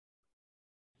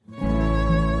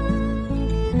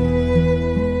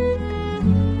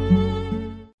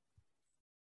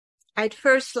I'd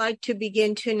first like to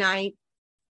begin tonight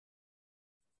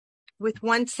with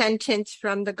one sentence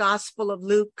from the Gospel of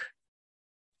Luke,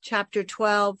 chapter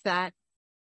 12, that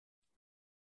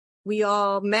we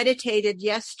all meditated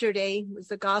yesterday. It was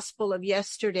the Gospel of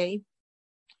yesterday.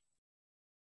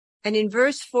 And in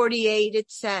verse 48,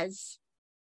 it says,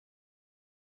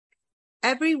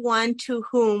 "Everyone to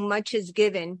whom much is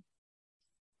given,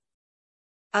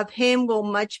 of him will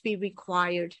much be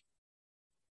required.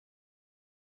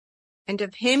 And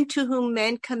of him to whom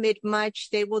men commit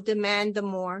much, they will demand the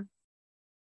more."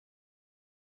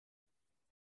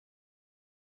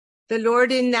 The Lord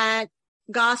in that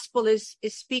gospel is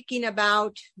speaking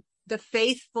about the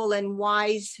faithful and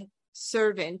wise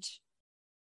servant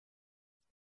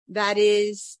that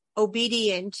is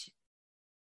obedient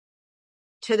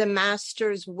to the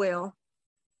master's will.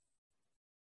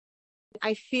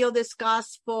 I feel this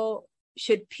gospel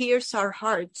should pierce our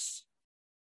hearts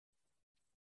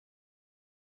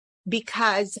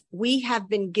because we have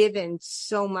been given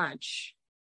so much.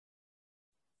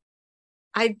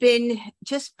 I've been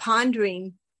just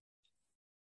pondering,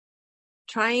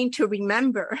 trying to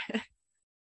remember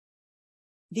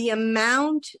the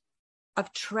amount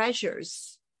of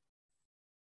treasures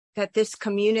that this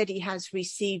community has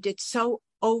received. It's so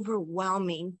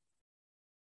overwhelming.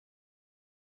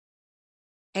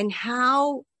 And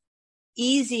how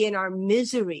easy in our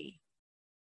misery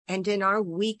and in our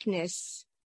weakness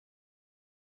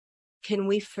can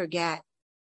we forget?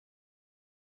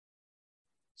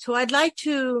 So I'd like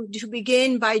to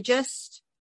begin by just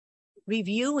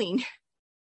reviewing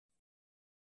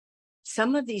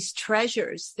some of these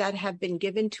treasures that have been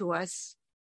given to us.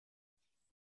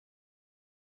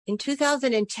 In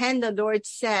 2010, the Lord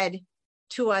said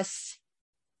to us,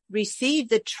 "Receive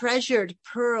the treasured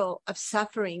pearl of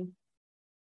suffering."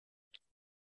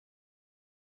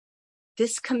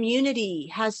 This community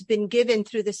has been given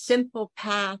through the simple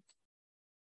path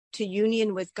to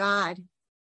union with God.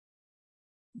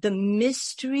 The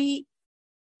mystery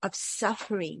of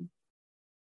suffering.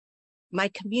 My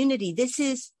community, this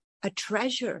is a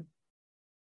treasure.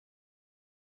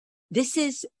 This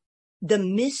is the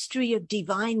mystery of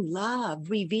divine love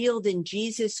revealed in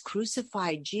Jesus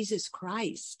crucified, Jesus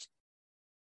Christ.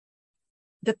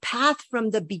 The path from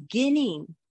the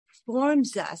beginning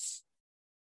forms us,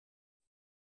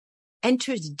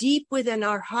 enters deep within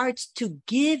our hearts to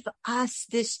give us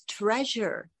this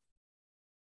treasure.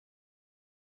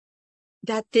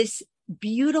 That this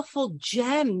beautiful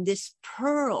gem, this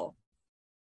pearl,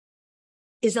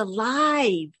 is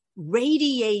alive,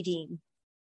 radiating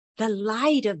the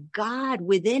light of God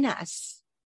within us.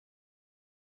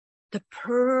 The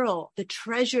pearl, the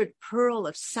treasured pearl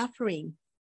of suffering.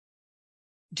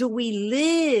 Do we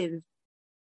live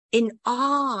in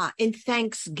awe, in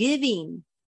thanksgiving,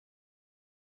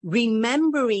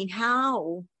 remembering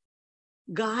how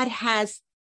God has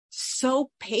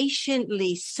so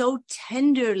patiently, so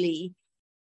tenderly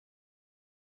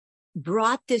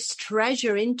brought this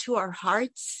treasure into our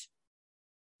hearts?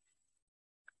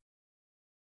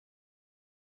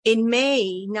 In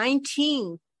May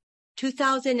 19,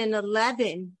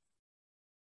 2011,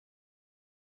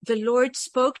 the Lord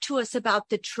spoke to us about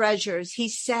the treasures. He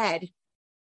said,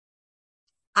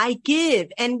 "I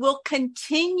give and will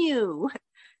continue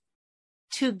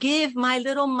to give my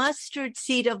little mustard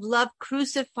seed of love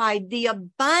crucified, the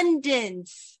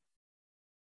abundance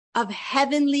of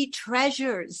heavenly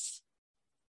treasures.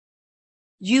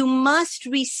 You must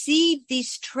receive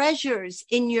these treasures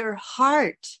in your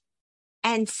heart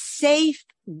and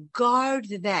safeguard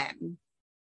them.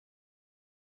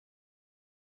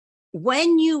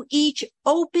 When you each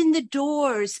open the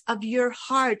doors of your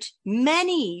heart,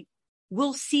 many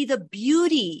will see the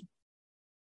beauty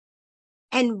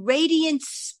and radiant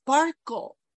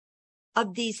sparkle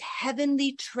of these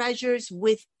heavenly treasures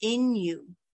within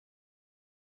you."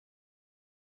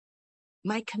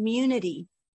 My community,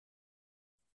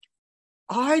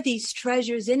 are these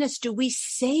treasures in us? Do we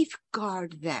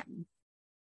safeguard them?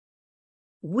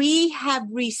 We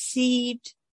have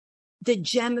received the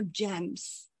gem of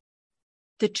gems,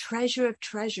 the treasure of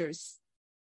treasures,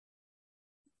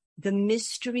 the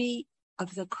mystery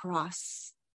of the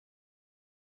cross.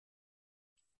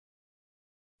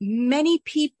 Many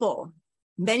people,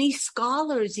 many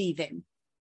scholars even,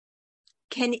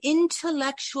 can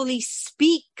intellectually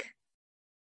speak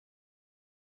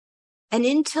and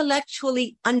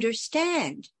intellectually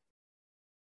understand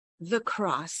the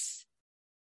cross.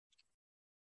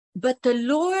 But the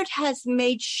Lord has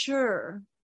made sure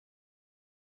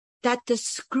that the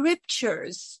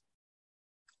scriptures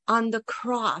on the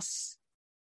cross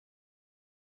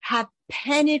have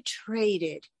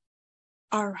penetrated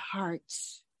our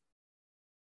hearts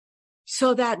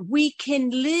so that we can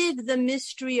live the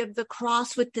mystery of the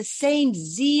cross with the same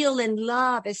zeal and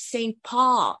love as St.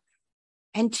 Paul.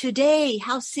 And today,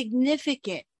 how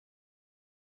significant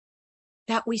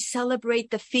that we celebrate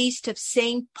the feast of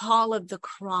St. Paul of the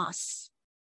Cross.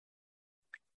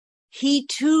 He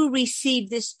too received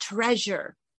this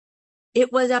treasure.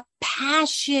 It was a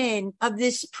passion of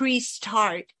this priest's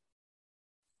heart.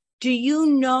 Do you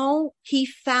know he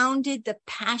founded the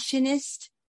Passionists?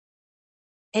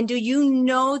 And do you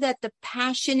know that the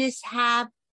Passionists have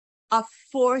a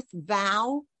fourth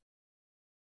vow?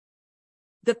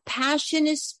 The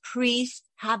Passionist priests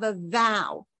have a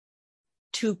vow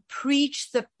to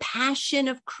preach the passion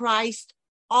of Christ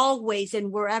always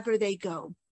and wherever they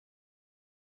go.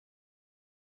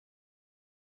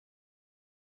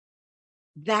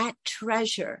 That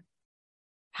treasure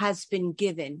has been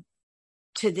given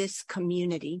to this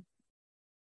community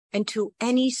and to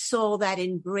any soul that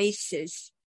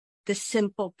embraces the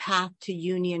simple path to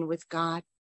union with God.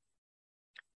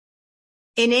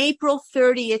 In April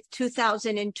 30th,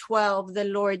 2012, the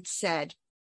Lord said,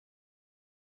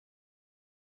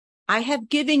 I have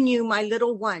given you, my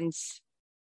little ones,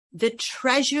 the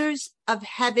treasures of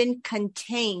heaven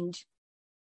contained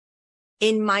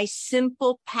in my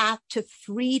simple path to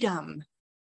freedom.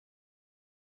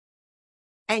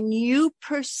 And you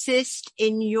persist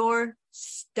in your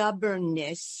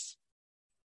stubbornness.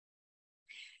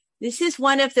 This is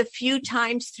one of the few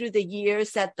times through the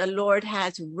years that the Lord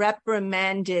has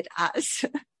reprimanded us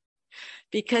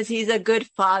because he's a good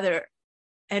father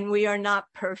and we are not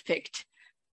perfect.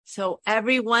 So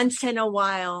every once in a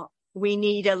while, we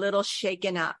need a little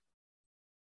shaken up.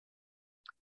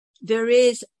 There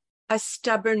is a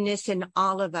stubbornness in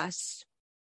all of us.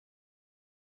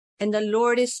 And the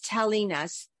Lord is telling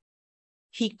us,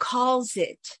 he calls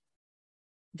it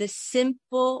the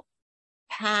simple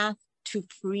path to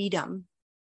freedom.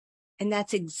 And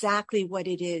that's exactly what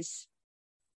it is.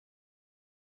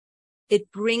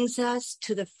 It brings us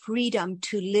to the freedom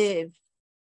to live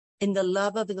in the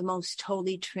love of the most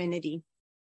holy Trinity.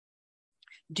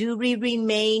 Do we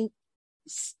remain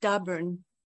stubborn,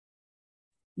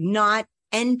 not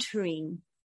entering,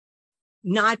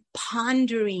 not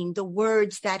pondering the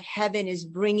words that heaven is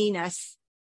bringing us?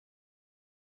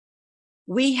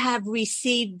 We have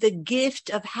received the gift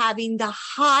of having the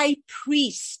high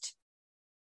priest,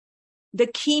 the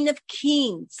King of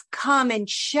Kings, come and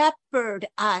shepherd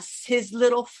us, his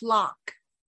little flock,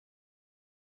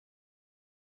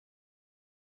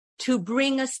 to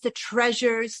bring us the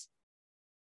treasures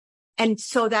and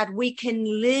so that we can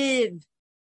live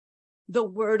the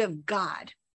word of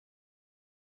God.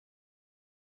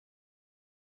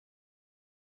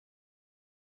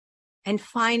 And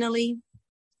finally,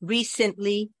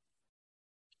 recently,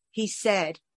 he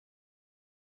said,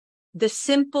 the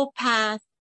simple path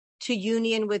to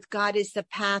union with God is the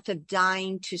path of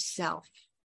dying to self.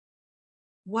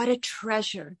 What a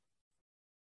treasure.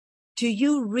 Do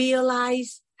you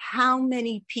realize how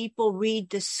many people read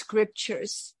the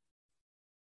scriptures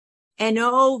and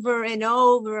over and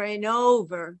over and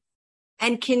over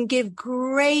and can give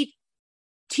great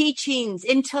teachings,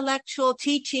 intellectual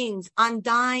teachings on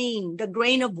dying, the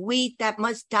grain of wheat that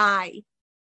must die?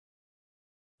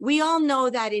 We all know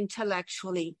that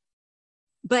intellectually.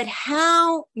 But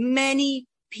how many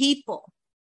people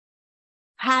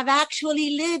have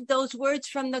actually lived those words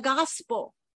from the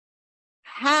gospel?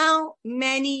 How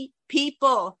many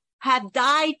people have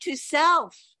died to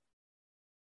self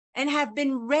and have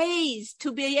been raised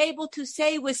to be able to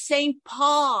say with St.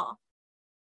 Paul,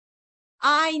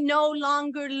 I no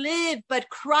longer live, but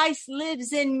Christ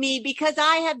lives in me because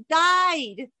I have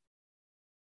died.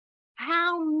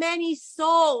 How many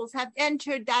souls have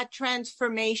entered that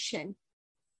transformation?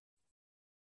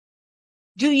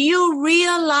 Do you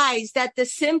realize that the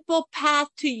simple path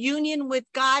to union with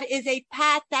God is a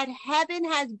path that heaven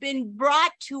has been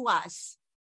brought to us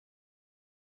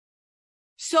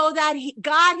so that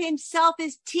God himself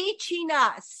is teaching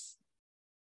us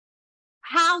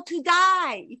how to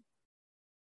die?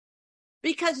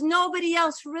 Because nobody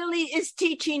else really is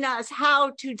teaching us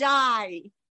how to die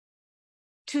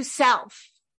to self.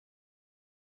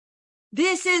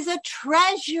 This is a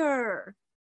treasure.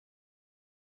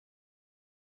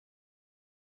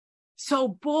 So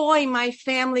boy, my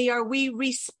family, are we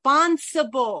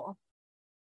responsible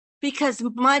because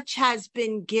much has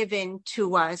been given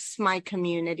to us, my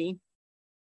community.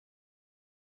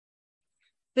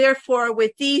 Therefore,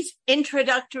 with these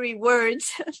introductory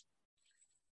words,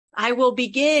 I will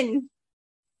begin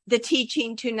the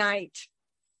teaching tonight.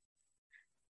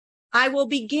 I will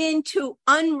begin to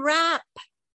unwrap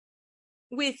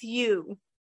with you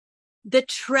the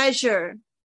treasure,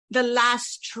 the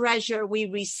last treasure we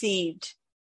received,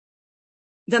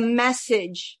 the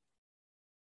message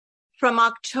from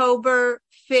October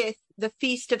 5th, the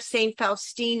Feast of St.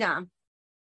 Faustina.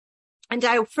 And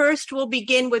I first will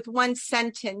begin with one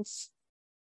sentence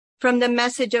from the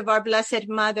message of our Blessed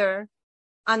Mother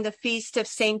on the Feast of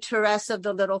St. Teresa of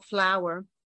the Little Flower.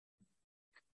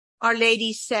 Our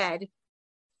Lady said,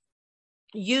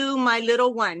 "You, my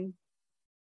little one,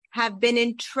 have been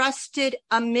entrusted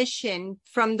a mission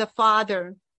from the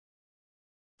Father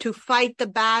to fight the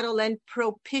battle and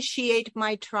propitiate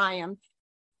my triumph,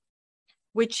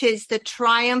 which is the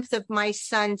triumph of my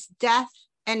Son's death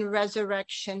and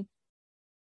resurrection."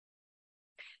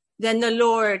 Then the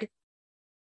Lord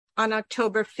on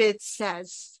October 5th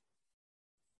says,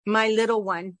 "My little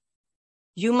one,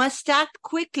 you must act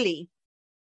quickly,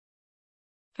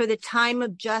 for the time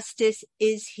of justice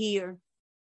is here.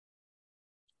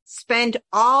 Spend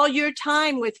all your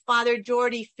time with Father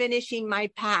Jordi finishing my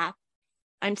path."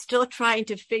 I'm still trying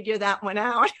to figure that one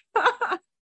out.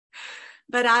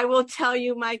 But I will tell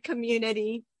you, my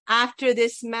community, after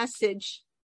this message,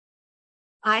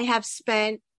 I have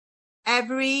spent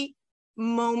every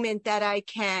moment that I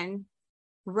can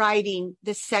writing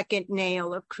the second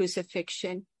nail of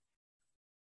crucifixion.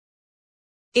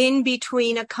 In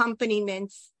between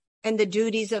accompaniments and the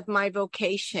duties of my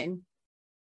vocation,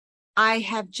 I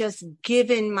have just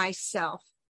given myself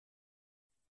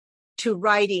to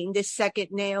writing the second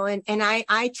nail. And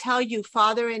I tell you,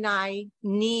 Father and I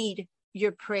need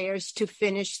your prayers to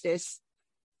finish this.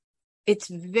 It's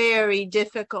very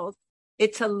difficult.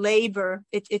 It's a labor.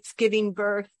 It's giving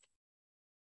birth.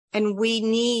 And we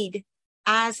need,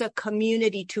 as a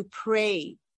community, to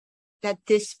pray that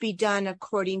this be done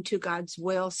according to God's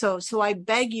will. So I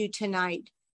beg you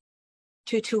tonight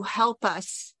to help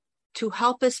us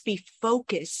be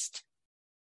focused,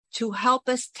 to help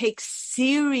us take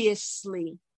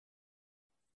seriously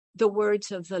the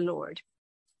words of the Lord.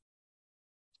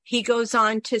 He goes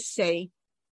on to say,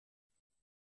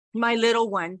 "My little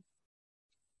one,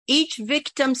 each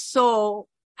victim soul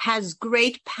has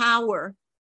great power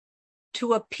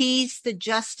to appease the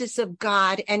justice of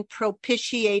God and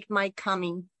propitiate my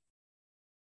coming.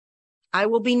 I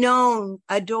will be known,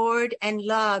 adored, and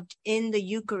loved in the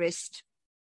Eucharist.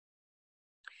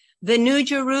 The New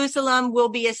Jerusalem will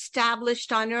be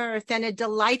established on earth, and a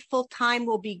delightful time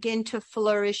will begin to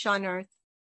flourish on earth.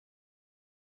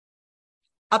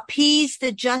 Appease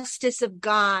the justice of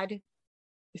God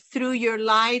through your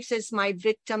lives as my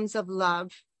victims of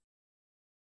love.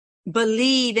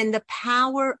 Believe in the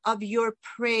power of your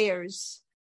prayers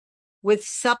with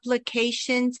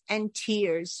supplications and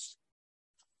tears.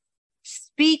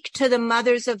 Speak to the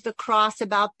mothers of the cross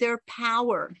about their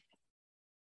power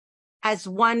as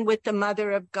one with the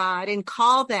Mother of God, and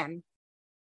call them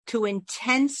to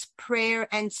intense prayer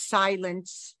and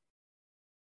silence.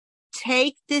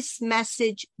 Take this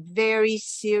message very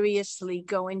seriously.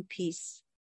 Go in peace."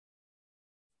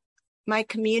 My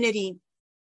community,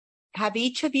 have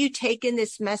each of you taken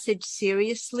this message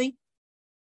seriously?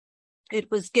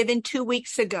 It was given 2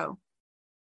 weeks ago.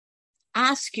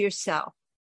 Ask yourself,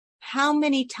 how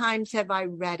many times have I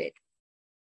read it?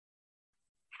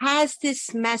 Has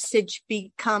this message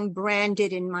become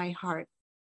branded in my heart?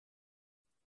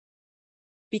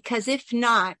 Because if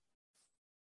not,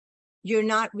 you're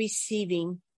not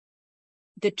receiving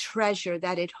the treasure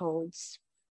that it holds.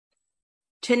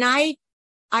 Tonight,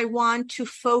 I want to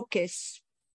focus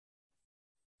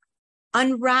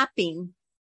unwrapping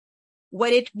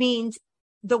what it means,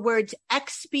 the words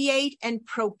expiate and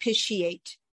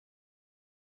propitiate.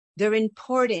 They're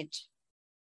important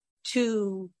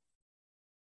to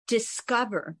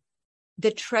discover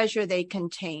the treasure they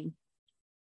contain.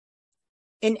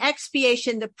 In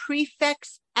expiation, the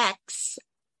prefix ex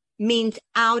means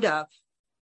out of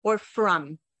or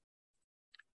from.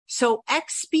 So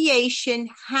expiation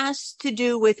has to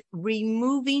do with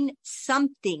removing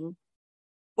something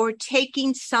or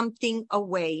taking something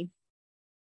away.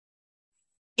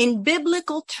 In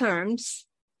biblical terms,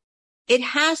 it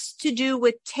has to do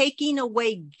with taking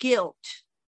away guilt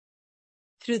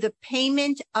through the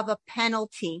payment of a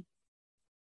penalty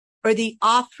or the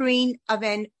offering of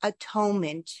an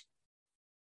atonement.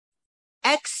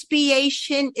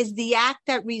 Expiation is the act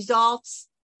that results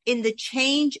in the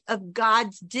change of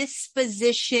God's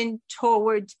disposition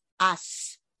towards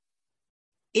us.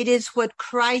 It is what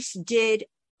Christ did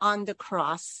on the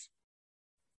cross.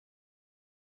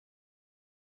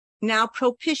 Now,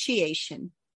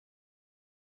 propitiation.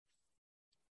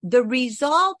 The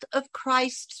result of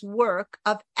Christ's work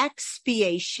of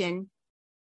expiation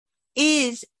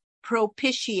is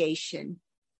propitiation.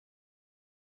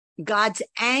 God's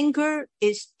anger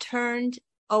is turned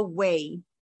away.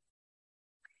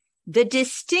 The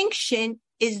distinction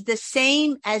is the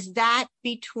same as that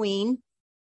between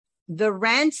the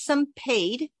ransom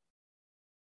paid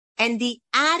and the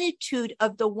attitude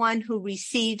of the one who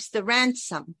receives the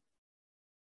ransom.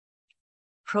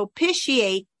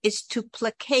 Propitiate is to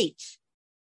placate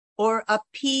or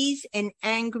appease an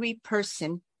angry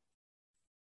person.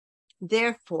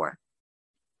 Therefore,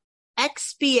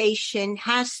 expiation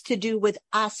has to do with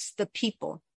us, the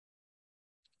people.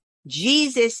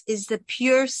 Jesus is the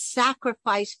pure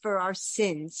sacrifice for our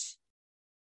sins.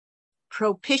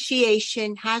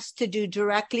 Propitiation has to do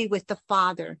directly with the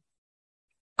Father,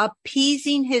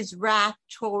 appeasing his wrath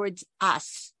towards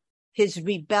us, his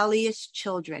rebellious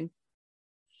children.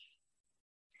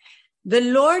 The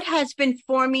Lord has been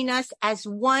forming us as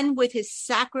one with his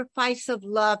sacrifice of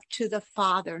love to the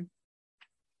Father.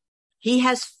 He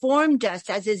has formed us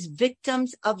as his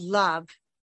victims of love,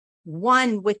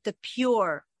 one with the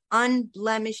pure,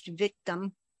 unblemished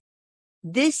victim.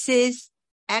 This is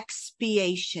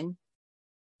expiation.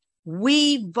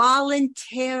 We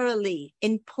voluntarily,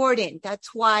 important.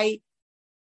 That's why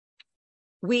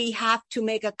we have to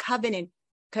make a covenant,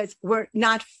 because we're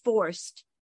not forced.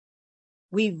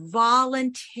 We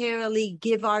voluntarily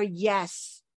give our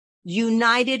yes,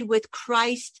 united with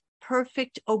Christ's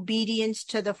perfect obedience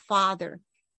to the Father,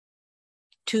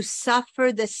 to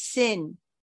suffer the sin,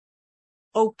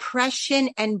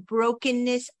 oppression, and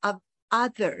brokenness of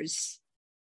others,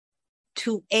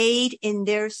 to aid in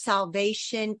their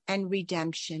salvation and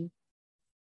redemption.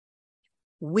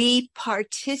 We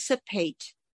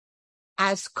participate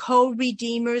as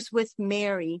co-redeemers with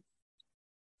Mary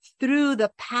through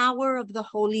the power of the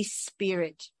Holy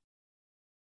Spirit.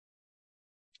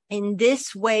 In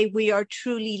this way, we are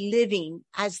truly living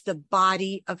as the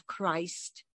body of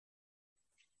Christ.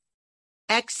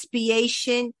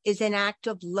 Expiation is an act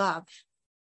of love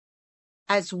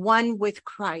as one with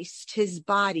Christ, his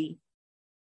body,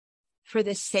 for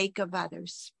the sake of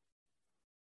others.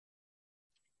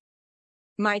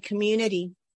 My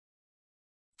community,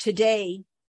 today,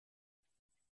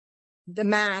 the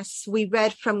Mass, we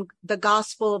read from the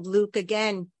Gospel of Luke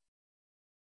again.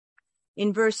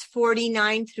 In verse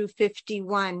 49 through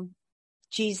 51,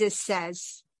 Jesus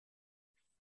says,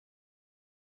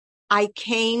 I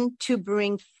came to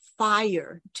bring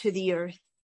fire to the earth,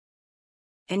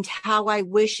 and how I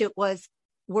wish it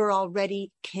were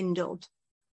already kindled.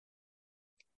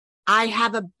 I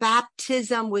have a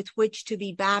baptism with which to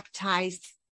be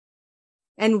baptized,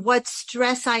 and what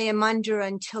stress I am under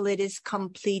until it is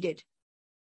completed.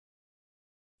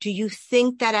 Do you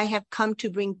think that I have come to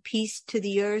bring peace to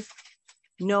the earth?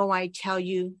 No, I tell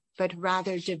you, but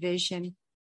rather division.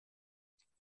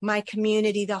 My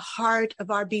community, the heart of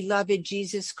our beloved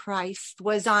Jesus Christ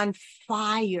was on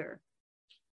fire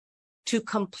to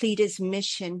complete his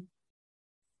mission,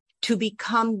 to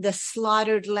become the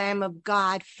slaughtered Lamb of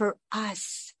God for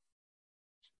us,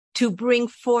 to bring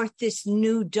forth this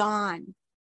new dawn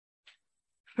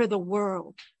for the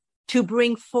world, to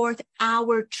bring forth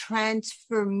our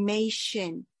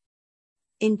transformation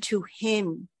into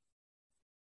him.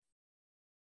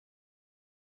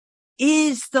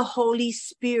 Is the Holy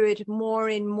Spirit more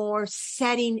and more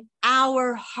setting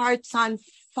our hearts on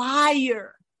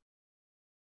fire?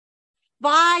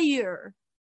 Fire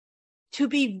to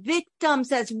be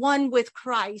victims as one with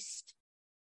Christ.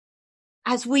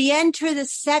 As we enter the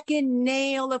second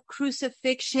nail of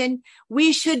crucifixion,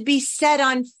 we should be set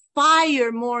on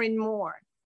fire more and more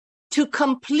to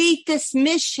complete this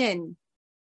mission,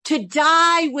 to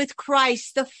die with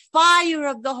Christ, the fire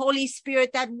of the Holy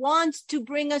Spirit that wants to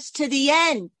bring us to the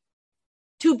end,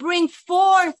 to bring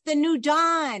forth the new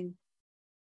dawn,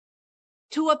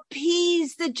 to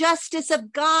appease the justice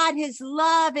of God, his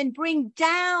love, and bring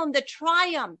down the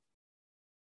triumph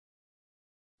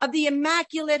of the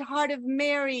Immaculate Heart of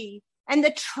Mary and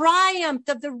the triumph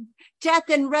of the death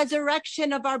and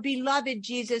resurrection of our beloved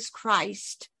Jesus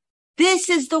Christ.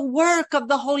 This is the work of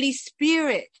the Holy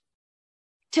Spirit,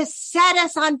 to set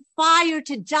us on fire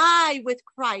to die with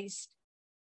Christ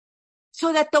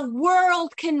so that the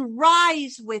world can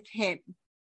rise with him.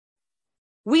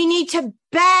 We need to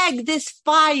beg this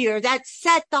fire that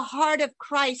set the heart of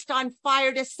Christ on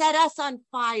fire to set us on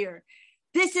fire.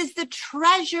 This is the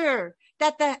treasure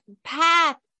that the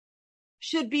path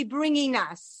should be bringing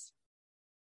us.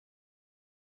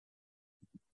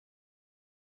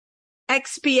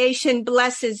 Expiation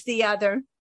blesses the other.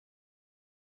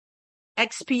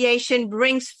 Expiation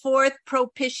brings forth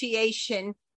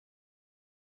propitiation.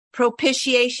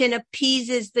 Propitiation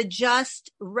appeases the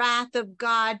just wrath of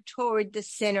God toward the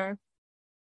sinner.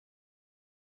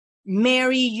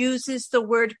 Mary uses the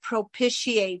word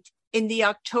propitiate in the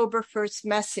October 1st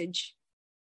message,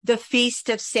 the feast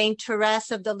of Saint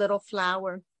Therese of the Little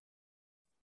Flower.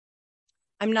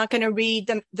 I'm not going to read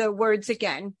the words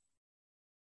again.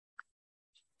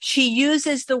 She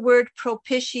uses the word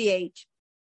propitiate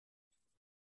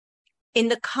in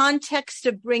the context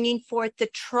of bringing forth the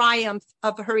triumph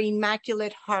of her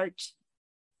Immaculate Heart,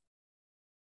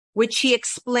 which she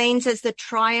explains as the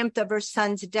triumph of her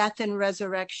son's death and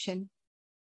resurrection.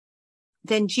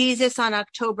 Then Jesus on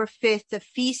October 5th, the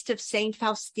feast of Saint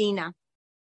Faustina,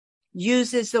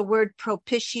 uses the word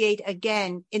propitiate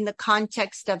again in the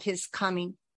context of his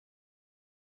coming.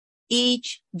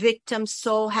 Each victim's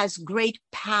soul has great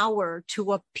power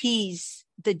to appease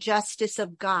the justice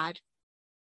of God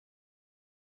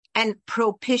and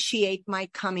propitiate my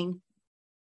coming.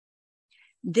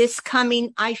 This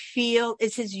coming, I feel,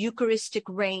 is his Eucharistic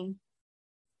reign,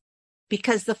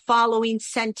 because the following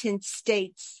sentence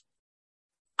states,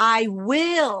 I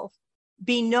will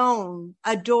be known,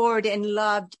 adored, and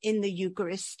loved in the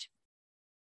Eucharist.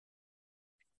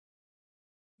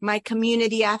 My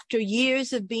community, after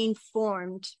years of being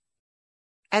formed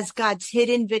as God's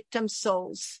hidden victim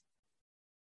souls,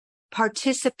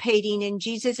 participating in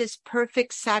Jesus'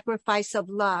 perfect sacrifice of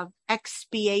love,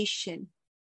 expiation,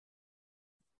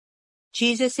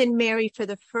 Jesus and Mary for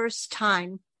the first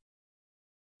time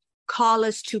call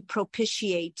us to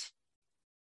propitiate,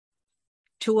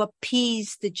 to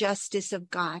appease the justice of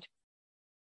God.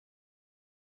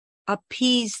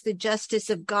 Appease the justice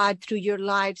of God through your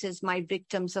lives as my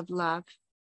victims of love.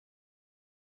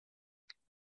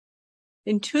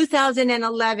 In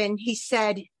 2011, he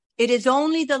said, it is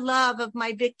only the love of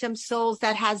my victim souls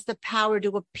that has the power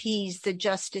to appease the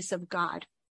justice of God.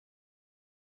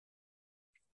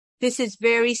 This is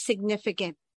very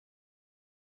significant.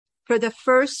 For the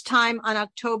first time on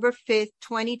October 5th,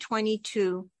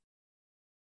 2022,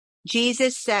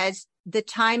 Jesus says, the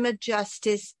time of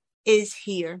justice is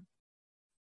here.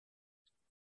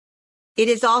 It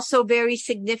is also very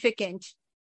significant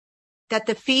that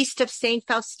the feast of Saint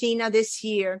Faustina this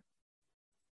year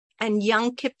and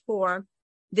Yom Kippur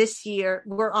this year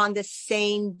were on the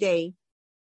same day.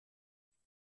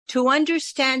 To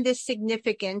understand this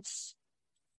significance,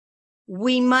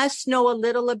 we must know a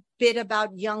little bit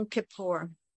about Yom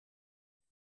Kippur.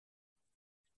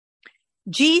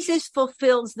 Jesus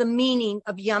fulfills the meaning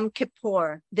of Yom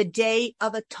Kippur, the Day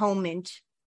of Atonement.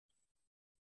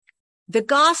 The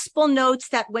gospel notes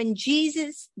that when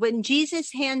Jesus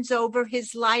hands over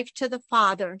his life to the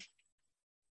Father,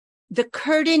 the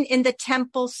curtain in the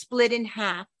temple split in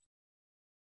half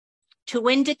to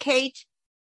indicate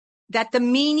that the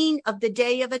meaning of the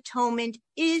Day of Atonement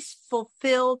is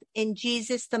fulfilled in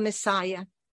Jesus the Messiah.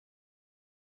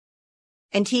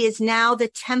 And he is now the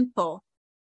temple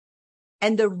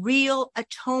and the real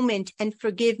atonement and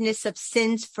forgiveness of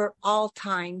sins for all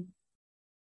time.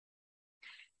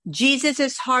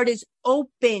 Jesus' heart is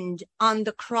opened on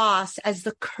the cross as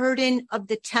the curtain of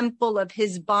the temple of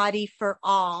his body for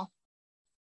all,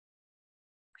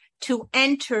 to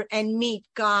enter and meet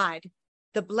God,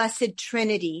 the Blessed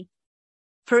Trinity,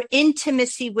 for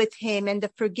intimacy with him and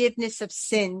the forgiveness of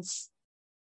sins.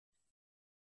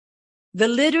 The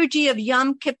liturgy of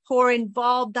Yom Kippur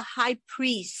involved the high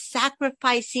priest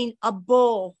sacrificing a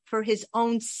bull for his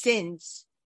own sins,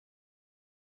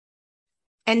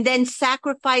 and then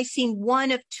sacrificing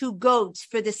one of 2 goats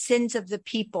for the sins of the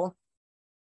people.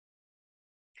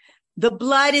 The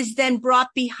blood is then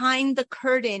brought behind the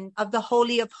curtain of the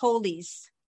Holy of Holies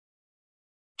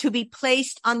to be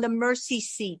placed on the mercy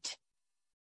seat,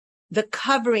 the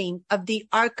covering of the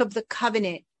Ark of the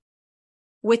Covenant,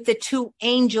 with the 2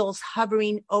 angels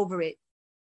hovering over it.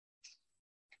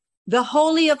 The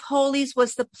Holy of Holies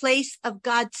was the place of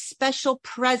God's special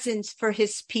presence for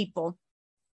his people.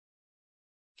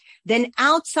 Then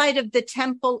outside of the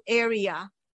temple area,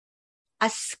 a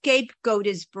scapegoat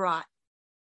is brought,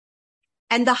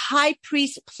 and the high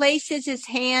priest places his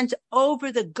hands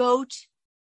over the goat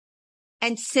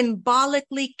and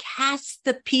symbolically casts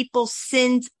the people's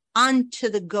sins onto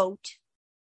the goat,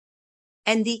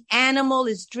 and the animal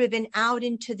is driven out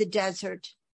into the desert.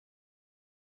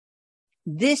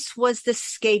 This was the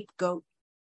scapegoat.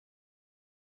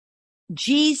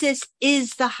 Jesus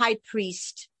is the high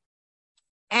priest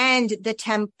and the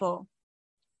temple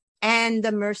and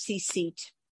the mercy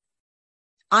seat.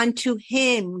 Unto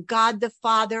him, God the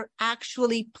Father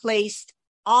actually placed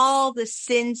all the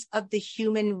sins of the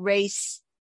human race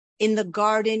in the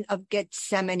Garden of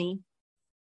Gethsemane.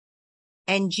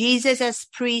 And Jesus as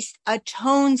priest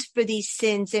atones for these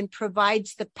sins and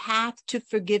provides the path to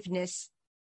forgiveness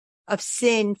of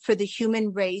sin for the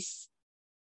human race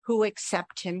who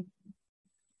accept him.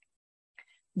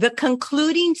 The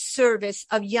concluding service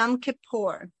of Yom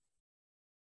Kippur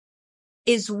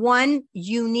is one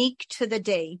unique to the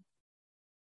day.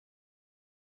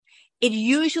 It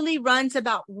usually runs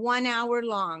about 1 hour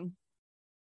long.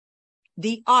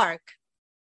 The Ark,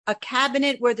 a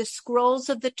cabinet where the scrolls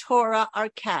of the Torah are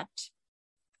kept,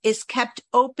 is kept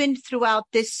open throughout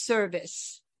this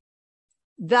service.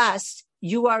 Thus,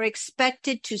 you are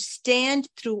expected to stand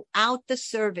throughout the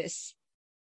service.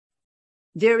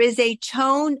 There is a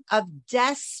tone of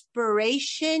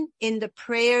desperation in the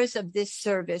prayers of this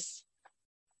service.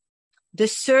 The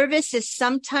service is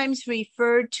sometimes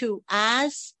referred to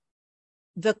as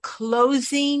the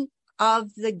closing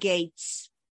of the gates.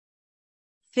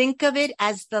 Think of it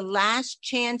as the last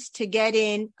chance to get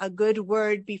in a good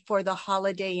word before the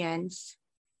holiday ends.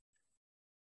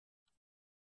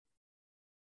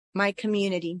 My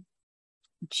community,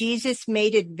 Jesus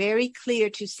made it very clear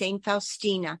to Saint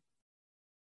Faustina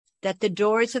that the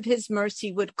doors of his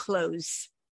mercy would close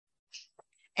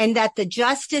and that the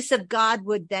justice of God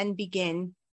would then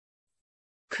begin.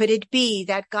 Could it be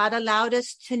that God allowed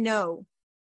us to know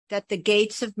that the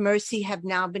gates of mercy have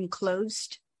now been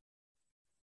closed?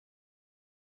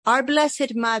 Our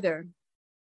Blessed Mother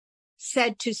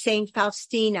said to Saint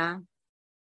Faustina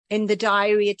in the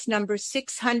diary, it's number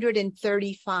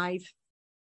 635,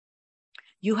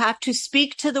 you have to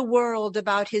speak to the world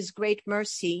about his great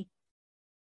mercy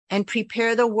and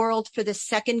prepare the world for the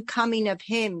second coming of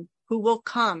him who will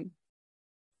come,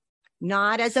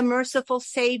 not as a merciful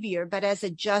savior, but as a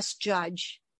just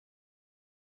judge.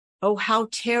 Oh, how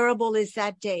terrible is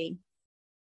that day.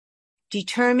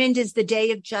 Determined is the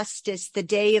day of justice, the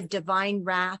day of divine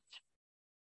wrath.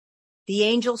 The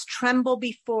angels tremble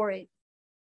before it.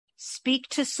 Speak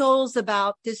to souls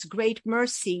about this great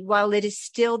mercy while it is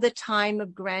still the time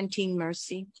of granting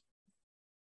mercy.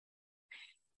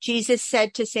 Jesus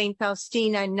said to Saint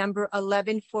Faustina in number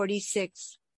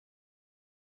 1146,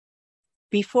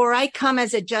 before I come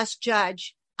as a just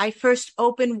judge, I first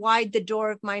open wide the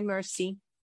door of my mercy.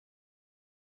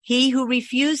 He who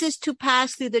refuses to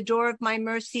pass through the door of my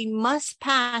mercy must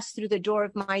pass through the door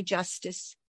of my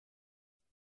justice.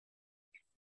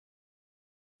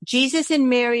 Jesus and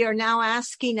Mary are now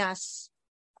asking us,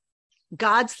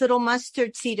 God's little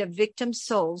mustard seed of victim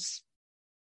souls,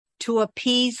 to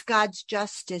appease God's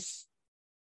justice,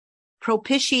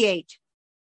 propitiate,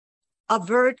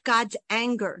 avert God's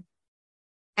anger,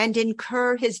 and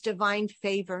incur his divine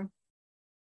favor,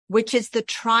 which is the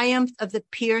triumph of the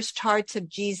pierced hearts of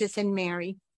Jesus and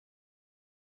Mary.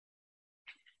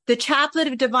 The Chaplet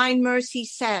of Divine Mercy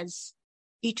says,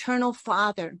 Eternal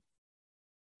Father,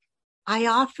 I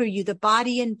offer you the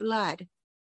body and blood,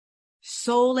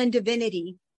 soul and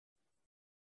divinity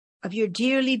of your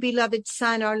dearly beloved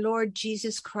Son, our Lord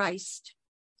Jesus Christ,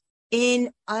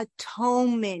 in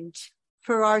atonement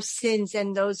for our sins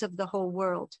and those of the whole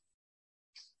world.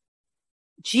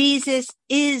 Jesus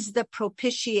is the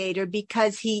propitiator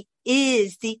because he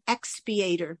is the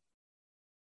expiator.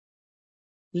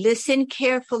 Listen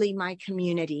carefully, my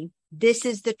community. This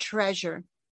is the treasure.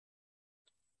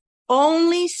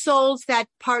 Only souls that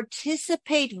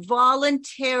participate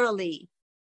voluntarily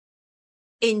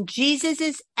in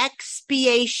Jesus's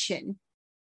expiation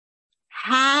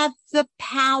have the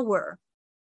power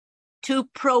to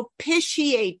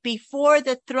propitiate before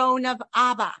the throne of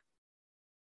Abba.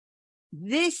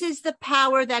 This is the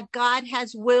power that God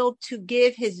has willed to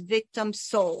give his victim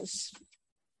souls.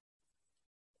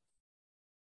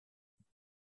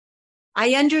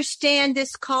 I understand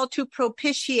this call to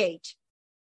propitiate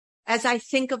as I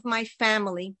think of my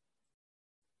family.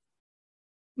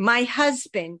 My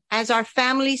husband, as our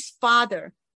family's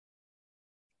father,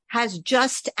 has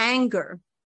just anger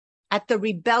at the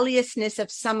rebelliousness of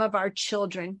some of our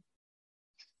children.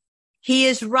 He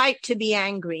is right to be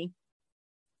angry.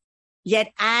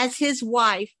 Yet as his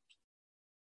wife,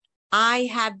 I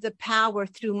have the power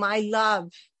through my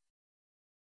love,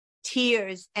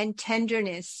 tears, and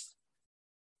tenderness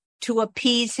to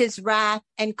appease his wrath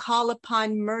and call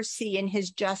upon mercy in his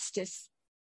justice.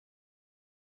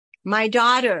 My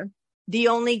daughter, the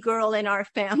only girl in our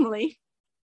family,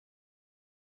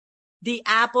 the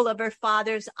apple of her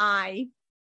father's eye,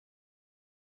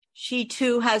 she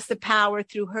too has the power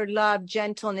through her love,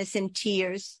 gentleness, and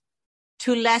tears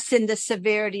to lessen the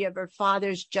severity of her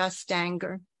father's just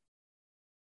anger.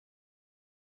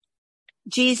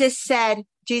 Jesus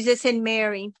and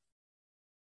Mary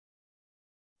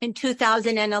in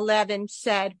 2011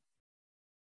 said,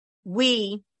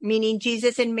 We, meaning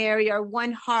Jesus and Mary, are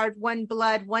one heart, one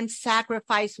blood, one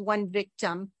sacrifice, one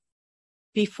victim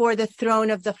before the throne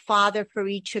of the Father for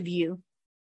each of you.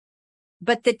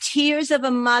 But the tears of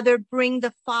a mother bring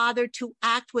the Father to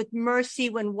act with mercy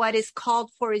when what is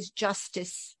called for is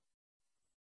justice.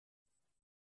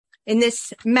 In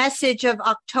this message of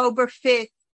October 5th,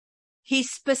 he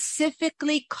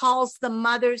specifically calls the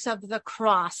mothers of the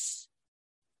cross.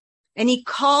 And he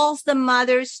calls the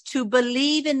mothers to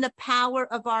believe in the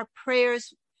power of our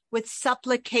prayers with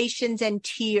supplications and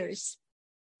tears.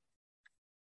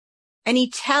 And he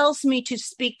tells me to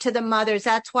speak to the mothers.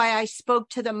 That's why I spoke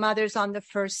to the mothers on the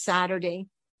first Saturday.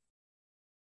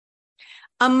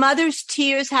 A mother's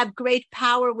tears have great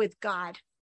power with God.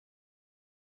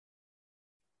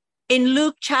 In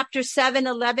Luke chapter 7,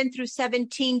 11 through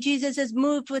 17, Jesus is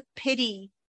moved with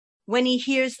pity when he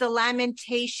hears the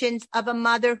lamentations of a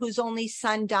mother whose only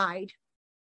son died.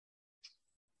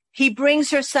 He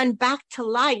brings her son back to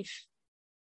life.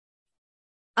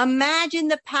 Imagine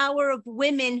the power of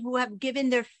women who have given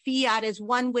their fiat as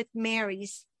one with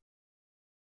Mary's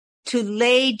to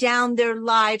lay down their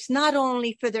lives, not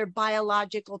only for their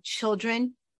biological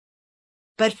children,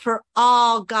 but for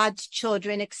all God's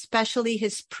children, especially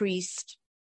his priest.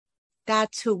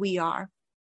 That's who we are.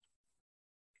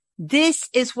 This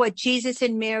is what Jesus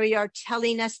and Mary are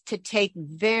telling us to take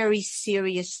very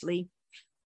seriously.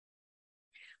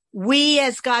 We,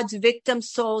 as God's victim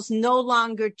souls, no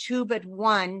longer two but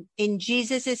one in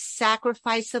Jesus'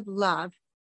 sacrifice of love,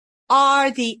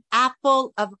 are the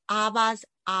apple of Abba's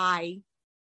eye.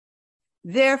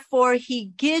 Therefore,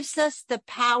 he gives us the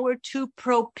power to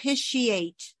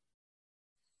propitiate.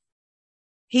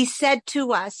 He said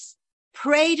to us,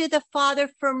 pray to the Father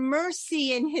for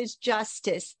mercy in his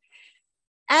justice.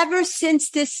 Ever since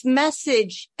this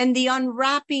message and the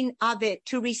unwrapping of it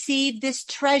to receive this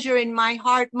treasure in my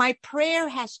heart, my prayer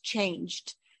has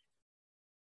changed.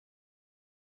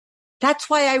 That's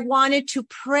why I wanted to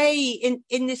pray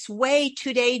in this way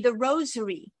today, the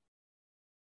rosary,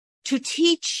 to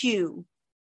teach you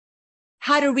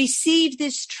how to receive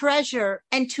this treasure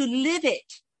and to live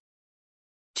it,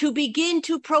 to begin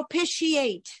to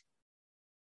propitiate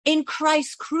in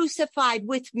Christ crucified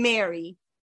with Mary,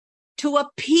 to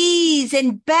appease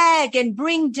and beg and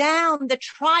bring down the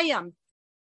triumph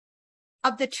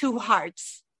of the two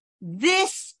hearts.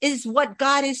 This is what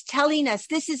God is telling us.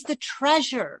 This is the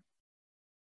treasure.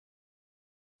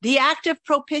 The act of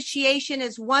propitiation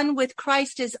as one with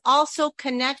Christ is also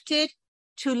connected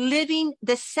to living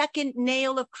the second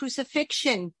nail of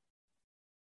crucifixion.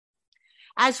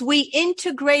 As we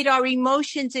integrate our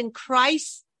emotions in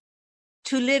Christ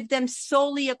to live them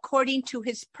solely according to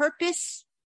his purpose,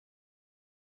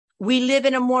 we live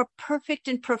in a more perfect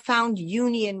and profound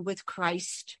union with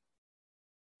Christ.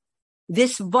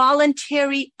 This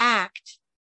voluntary act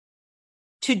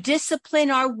to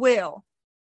discipline our will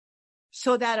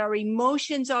so that our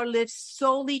emotions are lived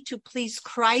solely to please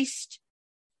Christ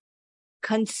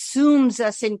consumes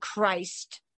us in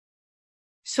Christ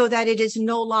so that it is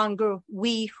no longer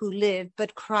we who live,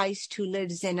 but Christ who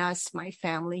lives in us, my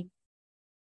family.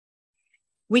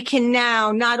 We can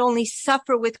now not only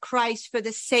suffer with Christ for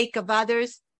the sake of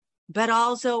others, but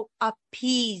also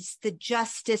appease the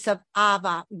justice of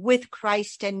Abba with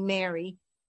Christ and Mary,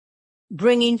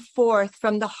 bringing forth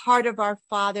from the heart of our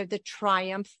Father the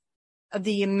triumph of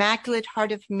the Immaculate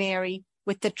Heart of Mary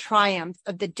with the triumph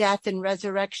of the death and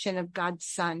resurrection of God's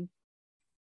Son.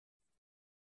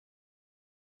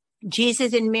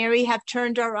 Jesus and Mary have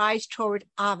turned our eyes toward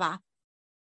Abba.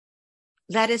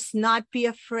 Let us not be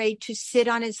afraid to sit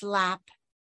on his lap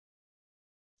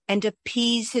and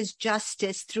appease his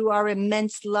justice through our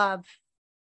immense love,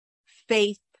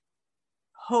 faith,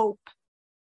 hope,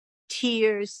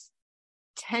 tears,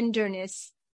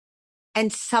 tenderness,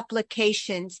 and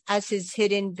supplications as his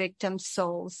hidden victim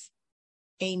souls.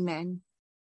 Amen.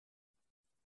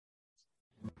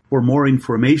 For more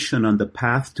information on the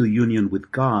path to union with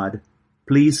God,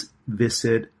 please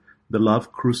visit the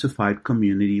Love Crucified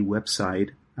community website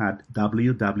at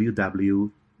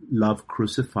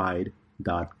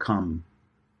www.lovecrucified.com.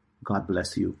 God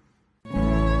bless you.